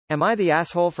Am I the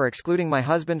asshole for excluding my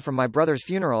husband from my brother's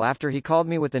funeral after he called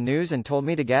me with the news and told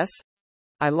me to guess?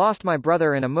 I lost my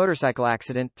brother in a motorcycle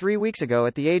accident 3 weeks ago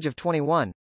at the age of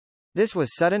 21. This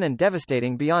was sudden and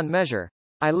devastating beyond measure.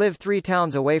 I live 3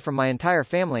 towns away from my entire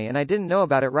family and I didn't know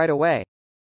about it right away.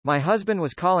 My husband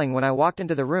was calling when I walked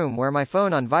into the room where my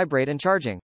phone on vibrate and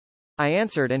charging. I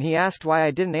answered and he asked why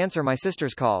I didn't answer my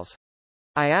sister's calls.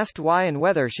 I asked why and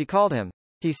whether she called him.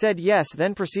 He said yes,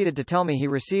 then proceeded to tell me he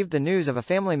received the news of a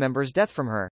family member's death from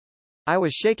her. I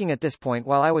was shaking at this point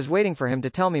while I was waiting for him to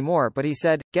tell me more, but he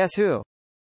said, "Guess who?"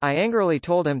 I angrily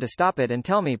told him to stop it and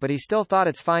tell me, but he still thought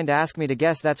it's fine to ask me to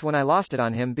guess. That's when I lost it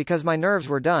on him because my nerves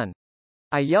were done.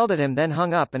 I yelled at him, then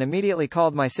hung up and immediately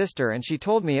called my sister and she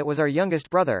told me it was our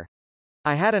youngest brother.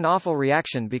 I had an awful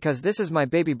reaction because this is my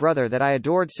baby brother that I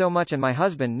adored so much and my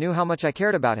husband knew how much I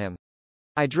cared about him.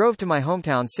 I drove to my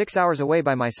hometown 6 hours away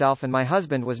by myself and my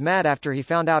husband was mad after he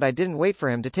found out I didn't wait for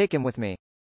him to take him with me.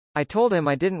 I told him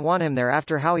I didn't want him there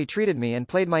after how he treated me and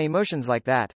played my emotions like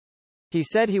that. He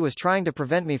said he was trying to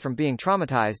prevent me from being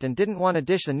traumatized and didn't want to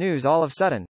dish the news all of a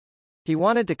sudden. He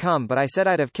wanted to come, but I said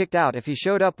I'd have kicked out if he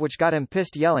showed up, which got him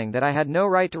pissed, yelling that I had no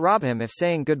right to rob him if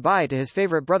saying goodbye to his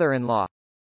favorite brother-in-law.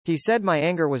 He said my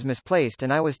anger was misplaced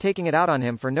and I was taking it out on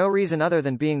him for no reason other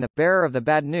than being the bearer of the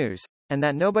bad news, and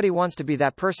that nobody wants to be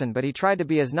that person, but he tried to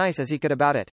be as nice as he could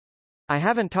about it. I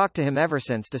haven't talked to him ever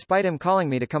since, despite him calling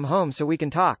me to come home so we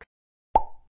can talk.